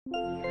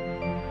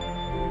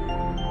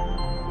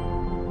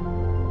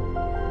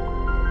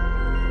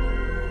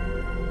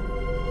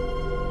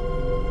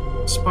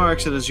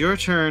Sparks, it is your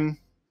turn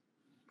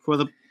for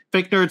the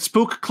Fake Nerd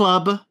Spook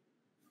Club.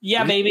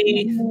 Yeah,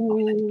 baby.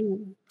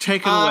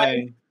 Take it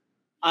away.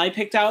 I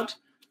picked out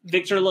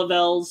Victor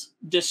LaValle's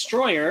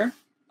Destroyer,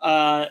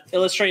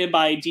 illustrated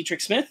by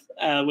Dietrich Smith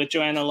with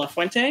Joanna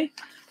LaFuente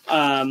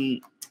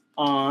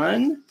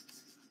on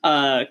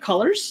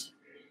colors.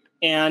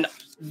 And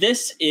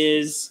this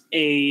is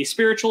a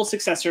spiritual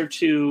successor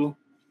to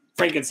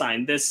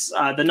Frankenstein,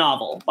 the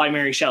novel by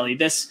Mary Shelley.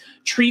 This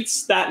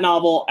treats that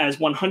novel as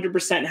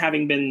 100%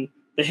 having been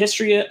the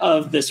history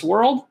of this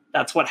world.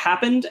 That's what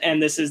happened,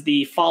 and this is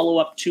the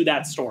follow-up to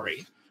that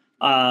story.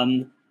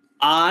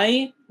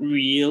 I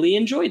really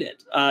enjoyed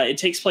it. It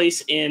takes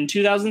place in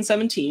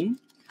 2017,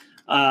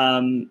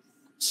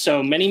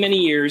 so many, many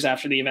years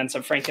after the events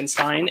of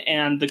Frankenstein,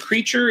 and the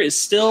creature is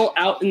still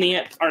out in the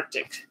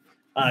Arctic,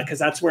 because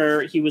that's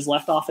where he was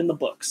left off in the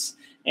books,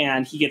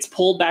 and he gets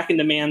pulled back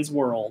into man's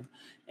world,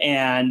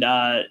 and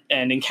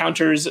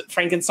encounters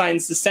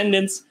Frankenstein's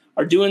descendants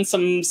are doing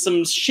some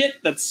shit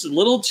that's a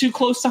little too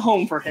close to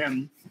home for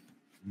him.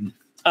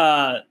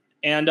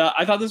 And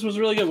I thought this was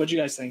really good. What'd you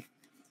guys think?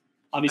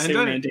 Obviously,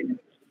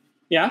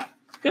 yeah,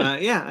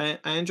 good. Yeah,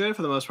 I enjoyed it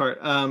for the most part.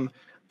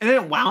 It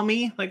didn't wow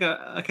me like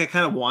I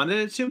kind of wanted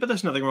it to, but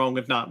there's nothing wrong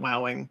with not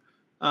wowing.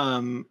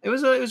 It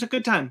was a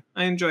good time.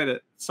 I enjoyed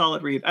it.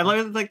 Solid read. I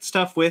like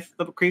stuff with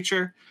the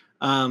creature.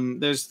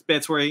 There's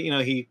bits where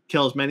he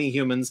kills many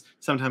humans,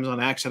 sometimes on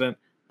accident.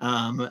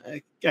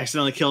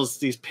 Accidentally kills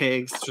these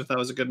pigs, which I thought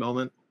was a good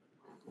moment.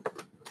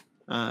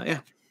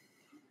 Yeah.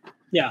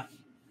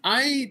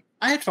 I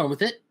had fun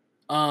with it.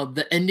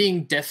 The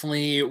ending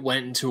definitely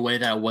went into a way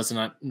that I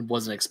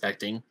wasn't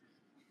expecting.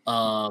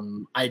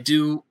 One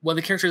of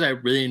the characters I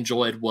really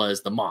enjoyed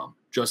was the mom,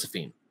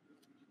 Josephine,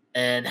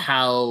 and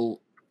how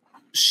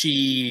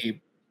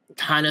she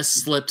kind of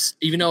slips,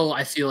 even though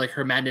I feel like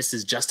her madness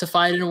is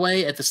justified in a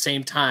way. At the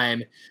same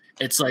time,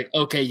 it's like,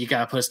 okay, you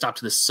gotta put a stop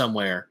to this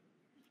somewhere.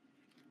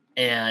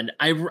 And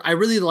I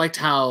really liked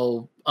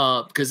how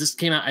because this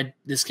came out in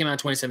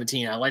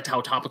 2017. I liked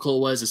how topical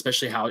it was,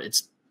 especially how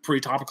it's pretty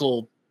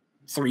topical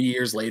 3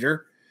 years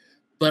later.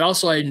 But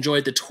also I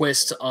enjoyed the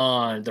twist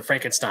on the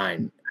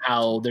Frankenstein,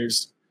 how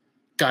there's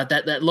got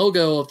that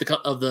logo of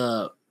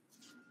the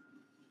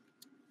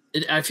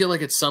I feel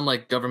like it's some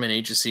like government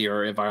agency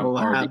or environment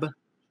lab.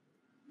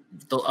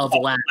 The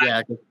lab,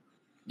 yeah.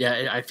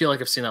 Yeah, I feel like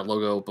I've seen that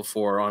logo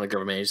before on a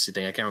government agency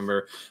thing. I can't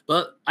remember.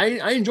 But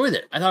I enjoyed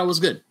it. I thought it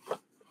was good.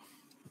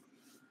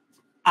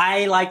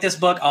 I like this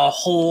book a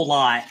whole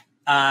lot.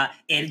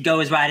 It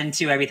goes right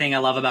into everything I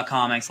love about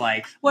comics,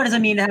 like what does it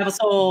mean to have a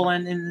soul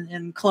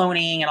and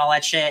cloning and all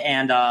that shit.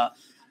 And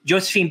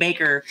Josephine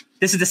Baker,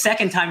 this is the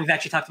second time we've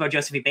actually talked about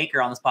Josephine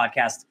Baker on this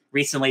podcast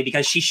recently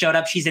because she showed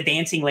up. She's a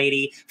dancing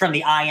lady from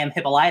the I Am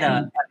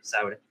Hippolyta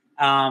episode.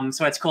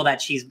 So it's cool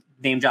that she's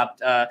name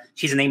dropped.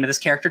 She's the name of this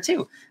character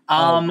too.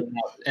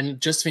 And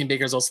Josephine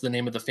Baker is also the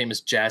name of the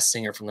famous jazz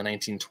singer from the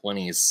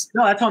 1920s.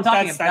 No, that's what I'm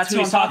talking about. That's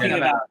who I'm talking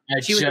about.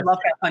 She was in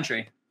Lovecraft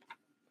Country.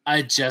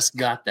 I just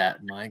got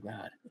that. My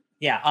God.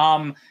 Yeah.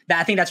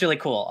 I think that's really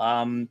cool.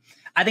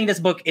 I think this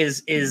book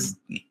is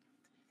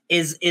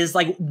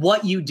like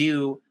what you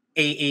do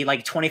a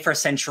like 21st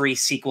century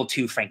sequel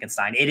to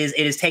Frankenstein. It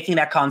is taking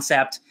that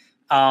concept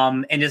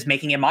and just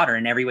making it modern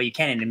in every way you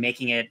can and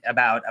making it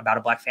about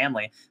a Black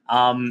family.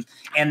 And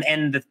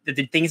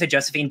the things that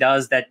Josephine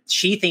does that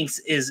she thinks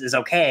is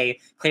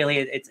okay. Clearly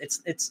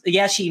it's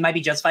yeah, she might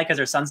be justified because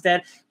her son's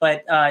dead,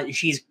 but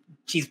she's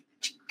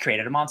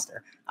created a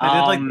monster.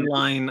 I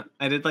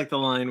did like the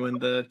line when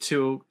the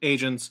two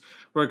agents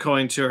were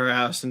going to her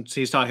house and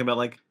he's talking about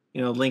like,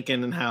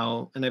 Lincoln and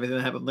everything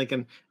that happened with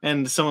Lincoln.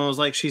 And someone was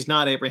like, she's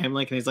not Abraham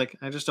Lincoln. He's like,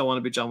 I just don't want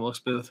to be John Wilkes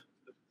Booth.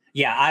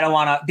 Yeah, I don't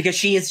want to, because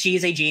she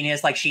is a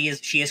genius. Like she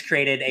has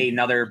created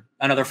another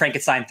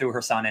Frankenstein through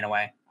her son in a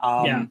way.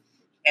 And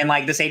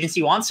like this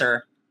agency wants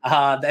her.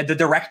 The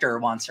director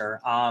wants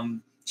her.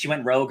 She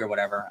went rogue or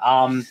whatever.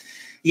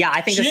 Yeah,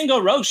 I think she didn't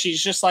go rogue.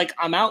 She's just like,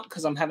 I'm out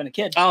because I'm having a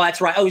kid. Oh, that's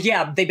right. Oh,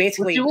 yeah. They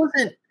basically.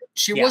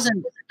 She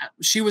wasn't.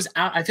 She was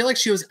out. I feel like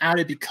she was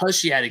outed because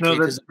she had a kid.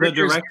 The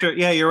director.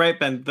 Yeah, you're right,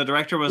 Ben. The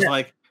director was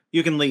like,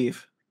 "You can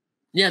leave."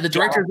 Yeah, the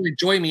director like,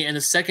 join me, and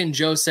the second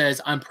Joe says,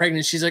 "I'm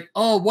pregnant," she's like,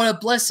 "Oh, what a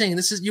blessing!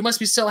 You must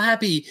be so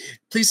happy.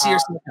 Please see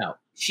yourself out."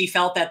 She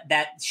felt that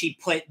she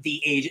put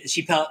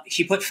she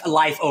put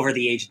life over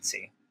the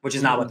agency, which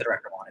is not what the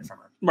director wanted from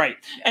her. Right.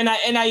 And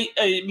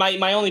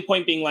my only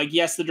point being like,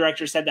 yes, the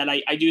director said that.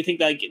 I do think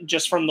that like,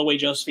 just from the way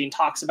Josephine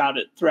talks about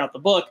it throughout the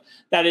book,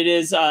 that it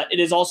is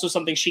also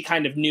something she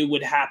kind of knew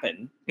would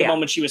happen the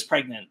moment she was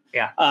pregnant.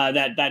 Yeah.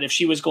 That if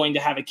she was going to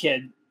have a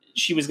kid,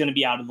 she was going to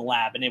be out of the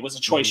lab, and it was a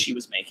choice she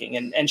was making,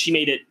 and she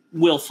made it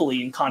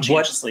willfully and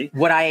conscientiously.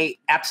 What I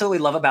absolutely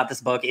love about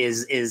this book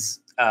is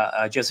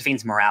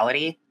Josephine's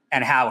morality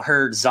and how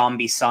her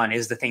zombie son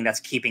is the thing that's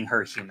keeping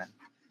her human.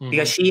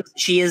 Because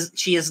she is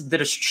the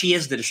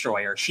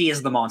destroyer. She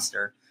is the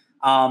monster.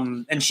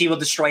 And she will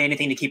destroy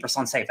anything to keep her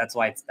son safe. That's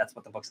what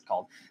the book's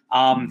called.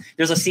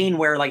 There's a scene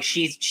where like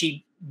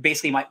she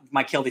basically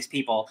might kill these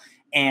people,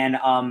 and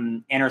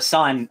her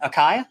son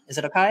Akai, is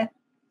it Akai?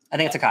 I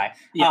think it's Akai.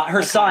 Yeah,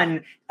 her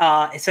Akai.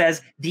 son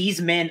says,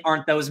 "These men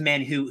aren't those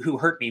men who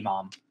hurt me,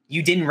 Mom.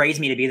 You didn't raise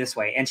me to be this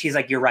way." And she's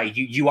like, "You're right.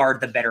 You are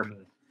the better me."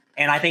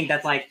 And I think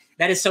that's like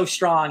that is so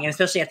strong, and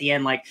especially at the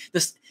end, like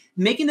this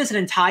making this an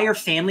entire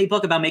family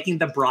book about making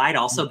the bride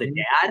also the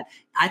dad.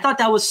 I thought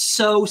that was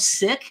so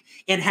sick,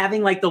 and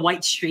having like the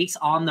white streaks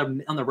on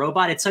the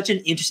robot. It's such an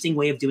interesting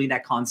way of doing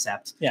that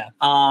concept. Yeah.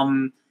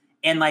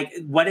 And like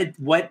what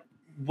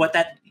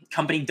that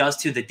company does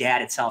to the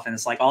dad itself, and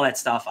it's like all that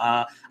stuff.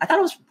 I thought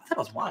it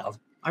was wild.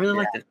 I really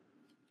liked it.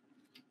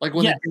 Like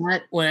when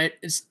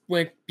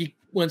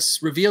it's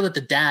revealed that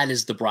the dad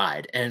is the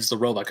bride and it's the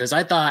robot, because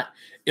I thought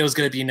it was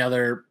going to be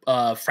another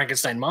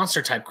Frankenstein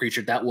monster type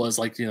creature that was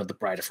like, you know, the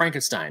bride of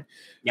Frankenstein.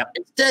 Yep.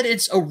 Instead,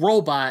 it's a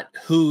robot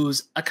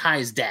who's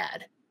Akai's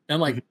dad. And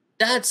I'm like,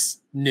 that's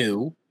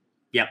new.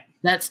 Yep.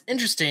 That's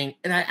interesting,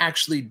 and I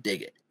actually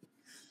dig it.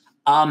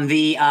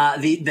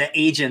 The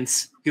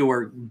agents who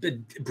were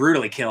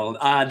brutally killed,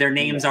 their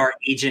names are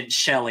Agent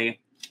Shelley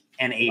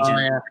and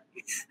Agent.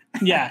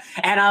 Yeah.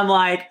 And I'm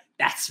like,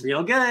 that's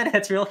real good.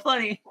 That's real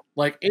funny.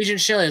 Like Agent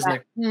Shelley is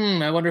like,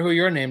 I wonder who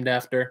you're named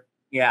after.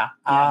 Yeah.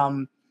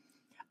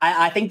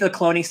 I think the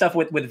cloning stuff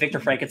with Victor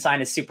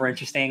Frankenstein is super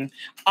interesting.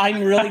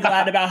 I'm really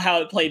glad about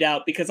how it played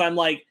out, because I'm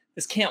like,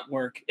 this can't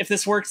work. If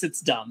this works,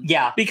 it's dumb.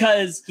 Yeah.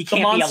 Because he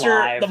can't be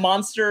alive. The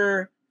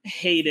monster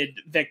hated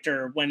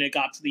Victor when it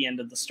got to the end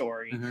of the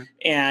story,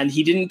 and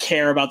he didn't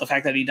care about the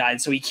fact that he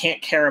died, so he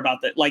can't care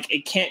about that. Like,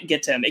 it can't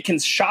get to him. It can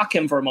shock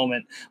him for a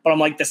moment, but I'm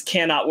like, this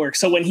cannot work.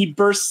 So when he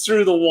bursts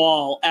through the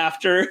wall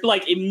after,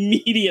 like,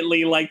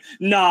 immediately, like,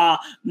 nah,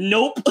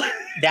 nope.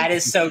 That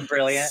is so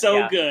brilliant.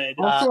 So good.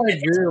 Also, I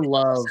really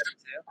love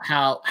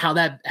how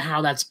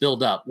that's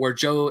built up, where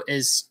Joe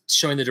is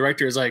showing the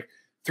director is like,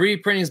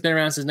 3D printing has been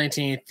around since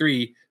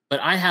 1983, but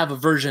I have a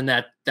version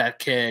that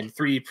can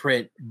 3D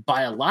print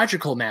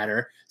biological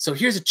matter. So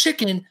here's a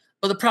chicken,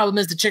 but the problem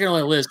is the chicken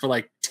only lives for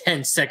like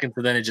 10 seconds,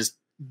 and then it just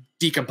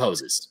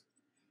decomposes.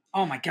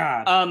 Oh my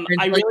god!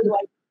 I really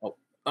like.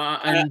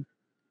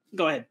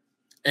 Go ahead.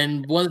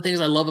 And one of the things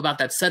I love about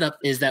that setup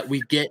is that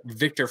we get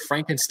Victor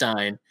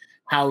Frankenstein,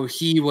 how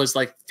he was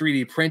like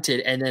 3D printed,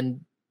 and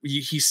then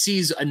he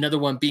sees another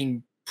one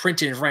being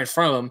printed right in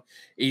front of him.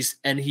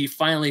 And he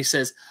finally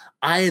says,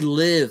 I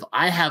live,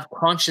 I have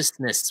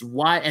consciousness.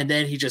 Why? And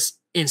then he just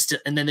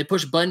and then they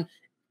push a button,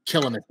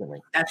 kill him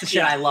instantly. That's the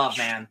shit I love,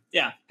 man.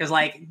 Yeah. Because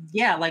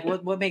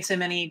what makes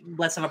him any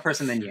less of a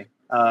person than you?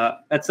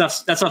 That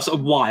stuff's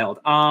wild.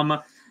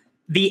 I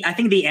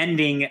think the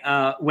ending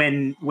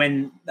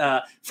when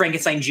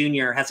Frankenstein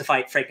Jr. has to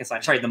fight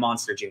Frankenstein, the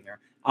monster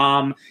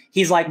Jr.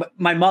 He's like,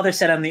 my mother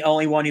said I'm the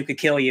only one who could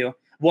kill you.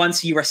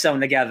 Once you were sewn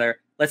together,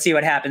 let's see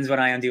what happens when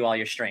I undo all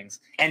your strings.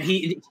 And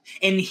he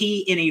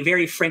in a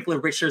very Franklin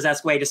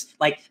Richards-esque way, just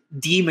like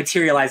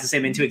dematerializes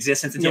him into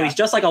existence until he's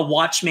just like a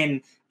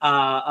Watchman,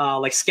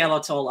 like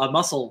skeletal,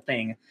 muscle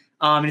thing.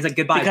 And he's like,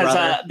 goodbye,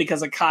 brother.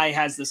 Because Akai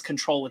has this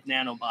control with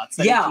nanobots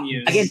that he can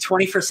use. Again,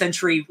 21st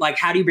century, like,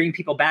 how do you bring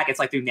people back? It's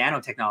like through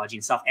nanotechnology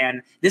and stuff.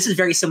 And this is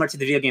very similar to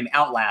the video game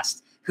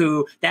Outlast,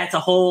 that's a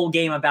whole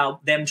game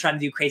about them trying to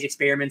do crazy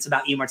experiments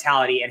about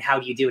immortality, and how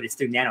do you do it? It's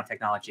through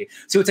nanotechnology.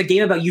 So it's a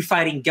game about you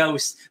fighting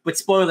ghosts, but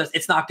spoilers,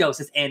 it's not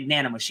ghosts, it's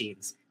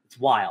nanomachines. It's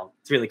wild.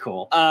 It's really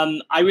cool.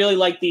 I really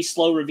like the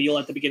slow reveal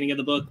at the beginning of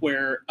the book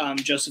where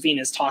Josephine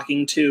is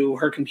talking to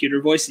her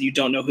computer voice, and you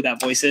don't know who that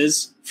voice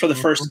is for the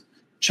first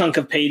chunk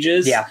of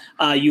pages. Yeah.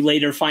 You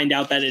later find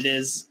out that it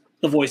is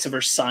the voice of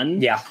her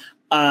son. Yeah.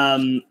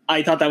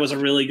 I thought that was a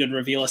really good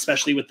reveal,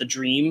 especially with the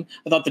dream.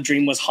 I thought the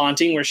dream was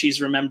haunting, where she's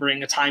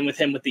remembering a time with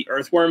him with the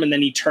earthworm, and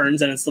then he turns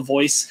and it's the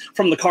voice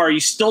from the car. You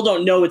still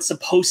don't know it's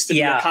supposed to be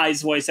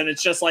Akai's voice, and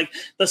it's just like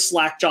the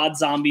slack-jawed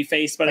zombie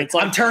face, but it's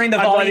like, I'm turning the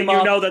volume up.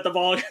 You know that the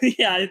volume,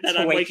 that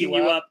I'm waking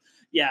you up.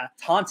 Yeah.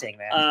 It's haunting,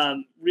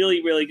 man.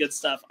 Really, really good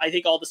stuff. I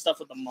think all the stuff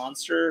with the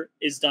monster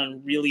is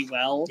done really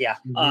well. Yeah.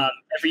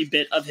 Every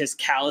bit of his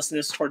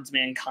callousness towards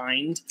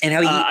mankind. And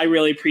how I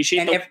really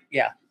appreciate it.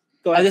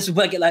 Go ahead. This is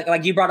like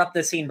you brought up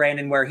the scene,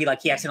 Brandon, where he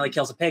accidentally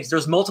kills the pigs.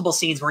 There's multiple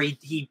scenes where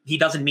he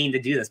doesn't mean to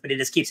do this, but it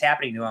just keeps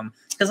happening to him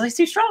because he's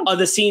too strong.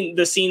 The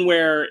scene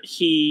where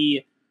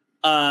he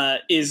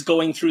is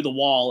going through the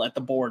wall at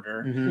the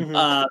border.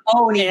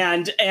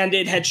 And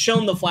it had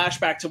shown the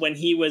flashback to when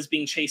he was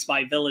being chased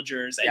by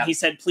villagers, and he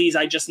said, "Please,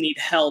 I just need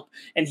help,"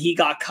 and he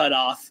got cut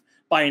off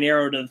by an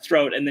arrow to the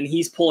throat, and then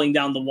he's pulling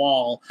down the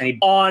wall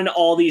on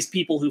all these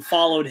people who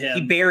followed him.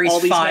 He buries all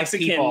these 5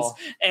 Mexicans, people,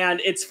 and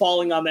it's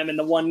falling on them. And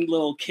the one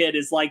little kid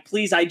is like,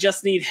 "Please, I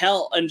just need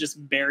help," and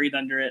just buried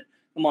under it.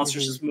 The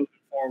monster's just moving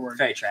forward.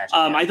 Very tragic.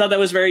 I thought that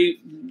was very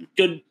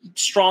good,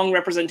 strong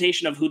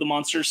representation of who the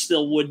monster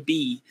still would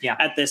be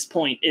at this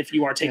point, if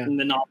you are taking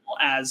the novel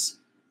as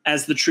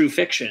the true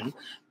fiction.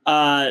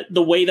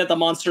 The way that the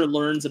monster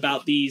learns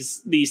about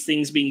these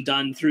things being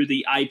done through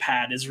the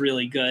iPad is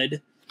really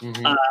good.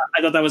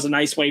 I thought that was a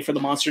nice way for the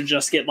monster to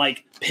just get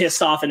like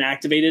pissed off and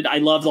activated. I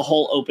love the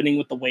whole opening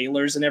with the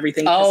whalers and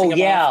everything. Oh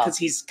yeah, because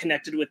he's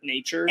connected with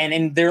nature.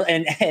 And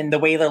the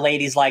whaler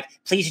lady's like,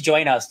 please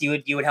join us.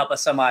 You would help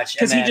us so much.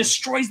 Because he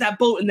destroys that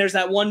boat, and there's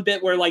that one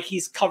bit where like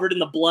he's covered in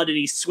the blood and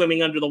he's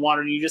swimming under the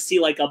water, and you just see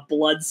like a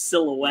blood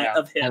silhouette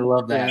of him. I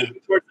love that.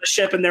 Towards the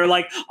ship, and they're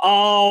like,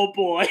 "Oh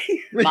boy!"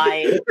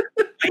 my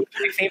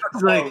favorite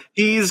quote. Like,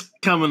 he's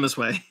coming this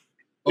way.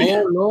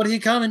 Oh Lord, he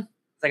coming.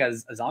 It's like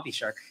a zombie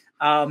shark.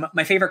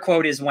 My favorite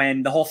quote is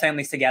when the whole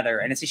family's together,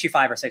 and it's issue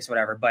 5 or 6,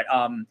 whatever. But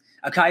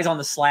Akai's on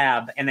the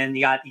slab, and then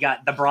you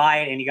got the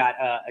bride, and you got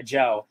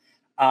Joe,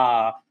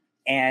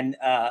 and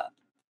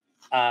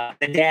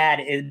the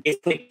dad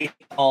basically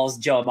calls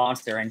Joe a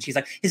monster, and she's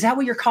like, "Is that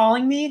what you're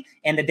calling me?"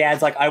 And the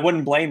dad's like, "I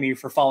wouldn't blame you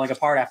for falling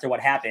apart after what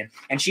happened."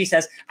 And she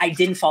says, "I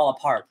didn't fall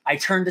apart. I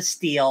turned to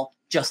steel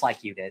just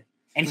like you did."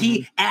 And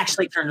he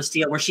actually turned to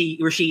steel, where she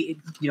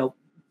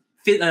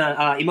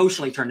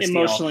emotionally turned to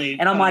steel.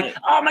 And I'm like,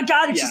 oh my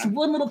god, it's just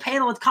one little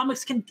panel. It's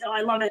comics can. Oh,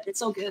 I love it. It's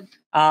so good.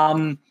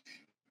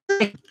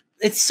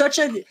 It's such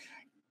a.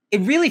 It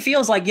really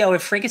feels like,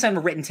 if Frankenstein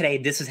were written today,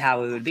 this is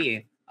how it would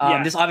be.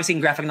 Just obviously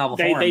in graphic novel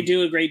form. They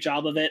do a great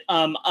job of it.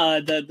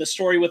 The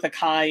story with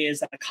Akai is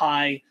that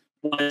Akai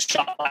was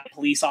shot by a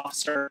police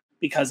officer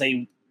because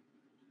a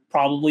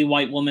probably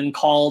white woman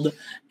called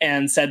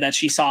and said that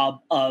she saw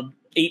a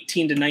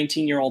 18 to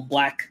 19-year-old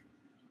black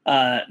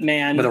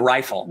man with a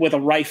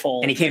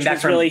rifle, and he came back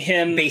from really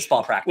him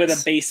baseball practice with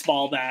a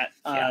baseball bat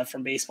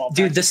from baseball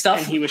dude practice, the stuff,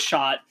 and he was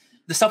shot.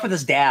 The stuff with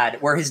his dad,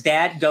 where his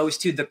dad goes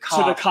to the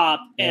cop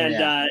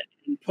and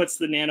puts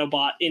the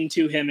nanobot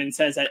into him and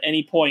says, at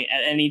any point,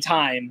 at any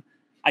time,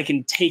 I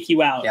can take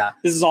you out.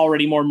 This is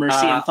already more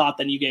mercy and thought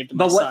than you gave to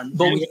my son.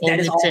 But that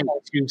is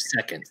all 2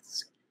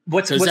 seconds.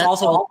 What's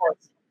also awful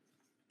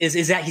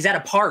is that he's at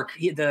a park.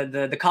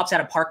 The cop's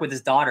at a park with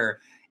his daughter,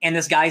 and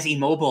this guy's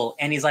immobile,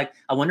 and he's like,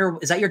 "I wonder,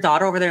 is that your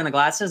daughter over there in the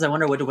glasses? I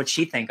wonder what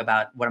she think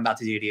about what I'm about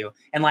to do to you."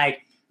 And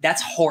like,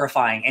 that's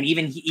horrifying. And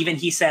even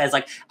he says,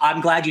 like,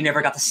 "I'm glad you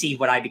never got to see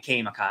what I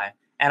became, Akai."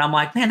 And I'm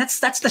like, man, that's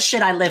the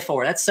shit I live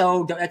for. That's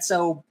so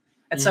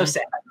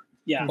sad.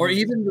 Yeah. Or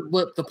even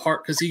the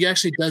part, because he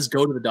actually does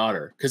go to the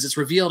daughter, because it's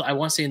revealed, I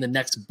want to say in the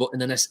next book, in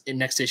the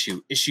next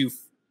issue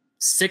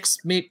 6,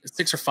 maybe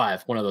 6 or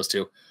 5, one of those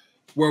two,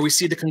 where we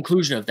see the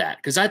conclusion of that.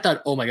 Because I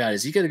thought, oh my god,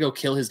 is he gonna go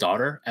kill his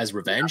daughter as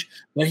revenge?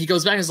 But he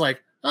goes back and is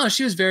like, oh,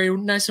 she was very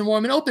nice and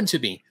warm and open to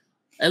me.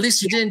 At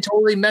least you didn't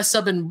totally mess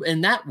up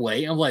in that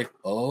way. I'm like,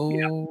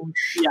 oh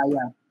yeah.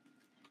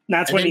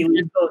 That's when he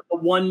leaves the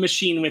one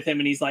machine with him,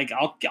 and he's like,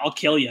 "I'll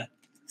kill you."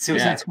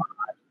 Suicide Squad.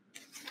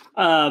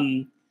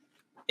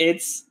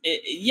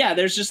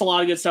 There's just a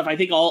lot of good stuff. I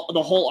think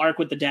the whole arc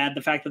with the dad,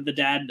 the fact that the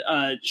dad,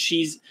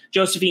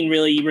 Josephine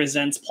really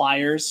resents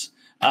Pliers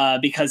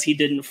because he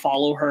didn't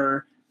follow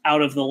her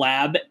out of the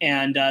lab,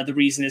 and the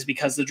reason is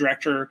because the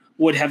director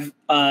would have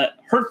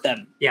hurt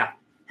them,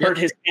 hurt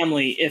his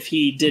family if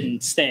he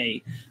didn't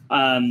stay.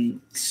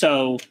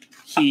 So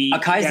he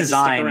Akai's had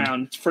design to stick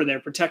around for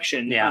their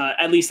protection.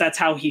 At least that's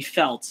how he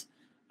felt.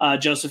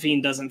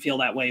 Josephine doesn't feel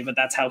that way, but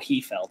that's how he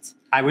felt.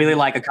 I really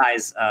like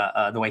Akai's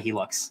the way he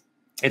looks.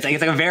 It's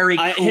like a very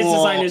cool, his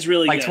design is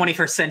really like good.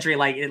 21st century,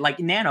 like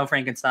nano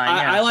Frankenstein.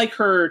 I like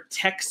her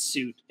tech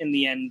suit in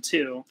the end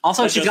too.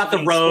 Also, she's got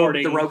the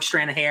rogue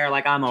strand of hair.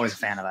 Like, I'm always a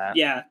fan of that.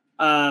 Yeah.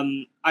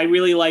 I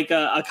really like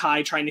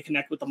Akai trying to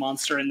connect with the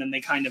monster, and then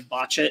they kind of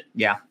botch it.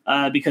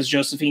 Because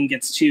Josephine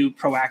gets too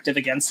proactive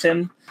against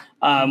him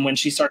when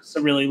she starts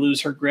to really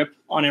lose her grip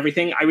on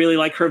everything. I really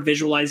like her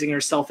visualizing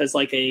herself as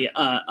like a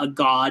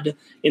god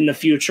in the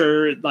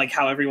future, like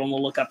how everyone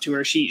will look up to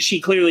her. She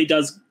clearly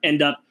does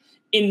end up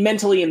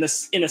mentally in a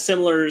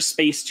similar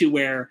space to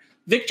where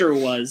Victor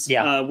was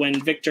when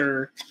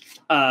Victor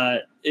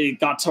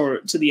it got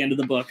to the end of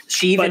the book.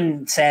 She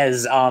even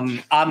says,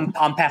 I'm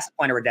past the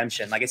point of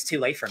redemption. Like, it's too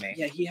late for me.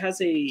 Yeah,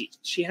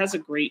 she has a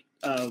great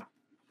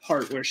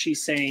part where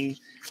she's saying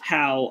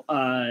how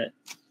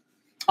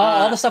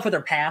all the stuff with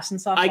her past and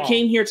stuff. I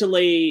came here to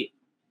lay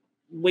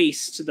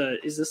waste to the.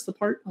 Is this the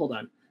part? Hold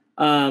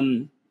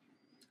on.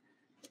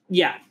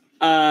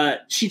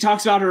 She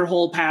talks about her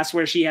whole past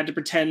where she had to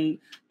pretend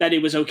that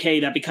it was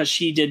okay, that because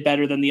she did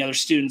better than the other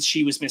students,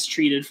 she was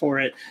mistreated for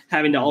it,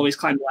 having to always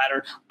climb the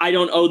ladder. I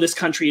don't owe this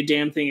country a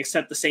damn thing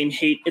except the same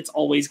hate it's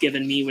always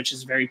given me, which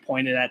is very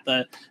pointed at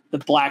the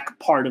black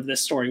part of this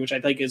story, which I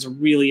think is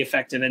really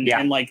effective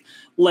and like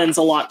lends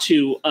a lot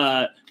to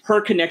her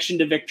connection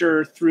to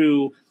Victor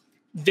through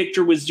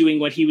Victor was doing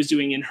what he was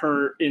doing in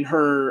her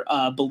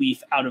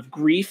belief out of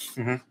grief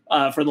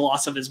for the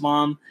loss of his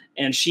mom.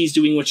 And she's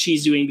doing what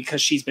she's doing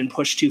because she's been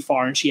pushed too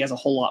far, and she has a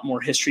whole lot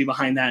more history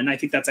behind that. And I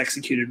think that's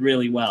executed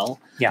really well.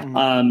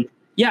 I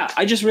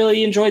just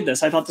really enjoyed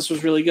this. I thought this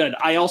was really good.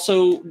 I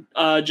also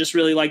just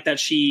really like that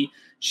she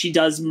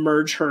does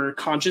merge her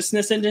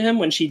consciousness into him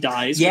when she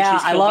dies. Yeah, when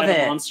she's I love by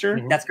the it. Monster.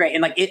 That's great.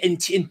 And like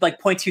in like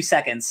 0.2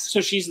 seconds.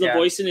 So she's the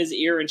voice in his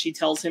ear, and she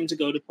tells him to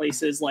go to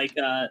places like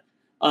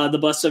the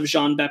bust of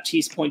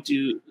Jean-Baptiste Point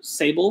du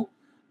Sable,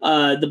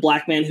 the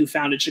black man who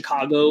founded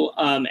Chicago,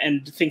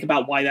 and think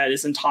about why that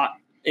isn't taught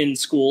in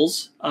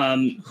schools.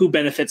 Who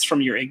benefits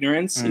from your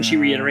ignorance? And she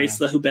reiterates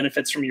the who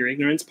benefits from your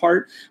ignorance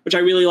part, which I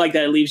really like,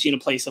 that it leaves you in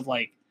a place of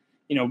like,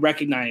 you know,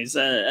 recognize.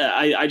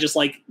 I just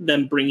like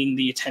them bringing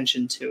the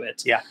attention to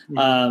it. Yeah.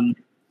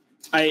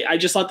 I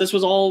just thought this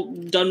was all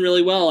done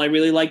really well. I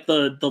really like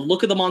the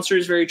look of the monster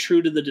is very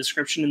true to the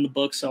description in the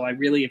book, so I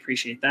really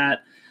appreciate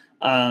that.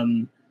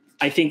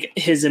 I think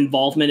his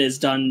involvement is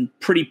done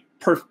pretty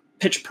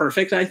pitch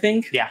perfect, I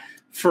think. Yeah.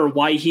 For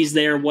why he's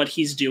there, what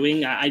he's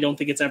doing. I don't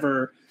think it's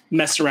ever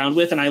messed around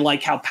with, and I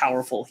like how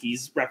powerful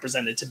he's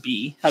represented to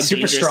be. How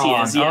super dangerous strong.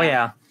 he is.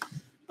 Yeah.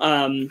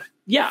 Oh yeah.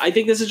 Yeah, I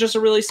think this is just a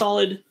really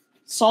solid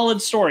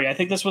story. I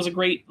think this was a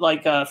great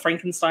like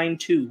Frankenstein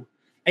 2.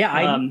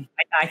 Yeah,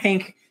 I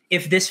think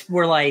if this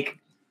were like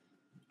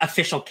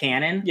official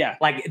canon, yeah,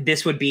 like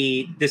this would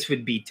be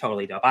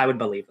totally dope. I would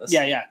believe this.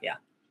 Yeah.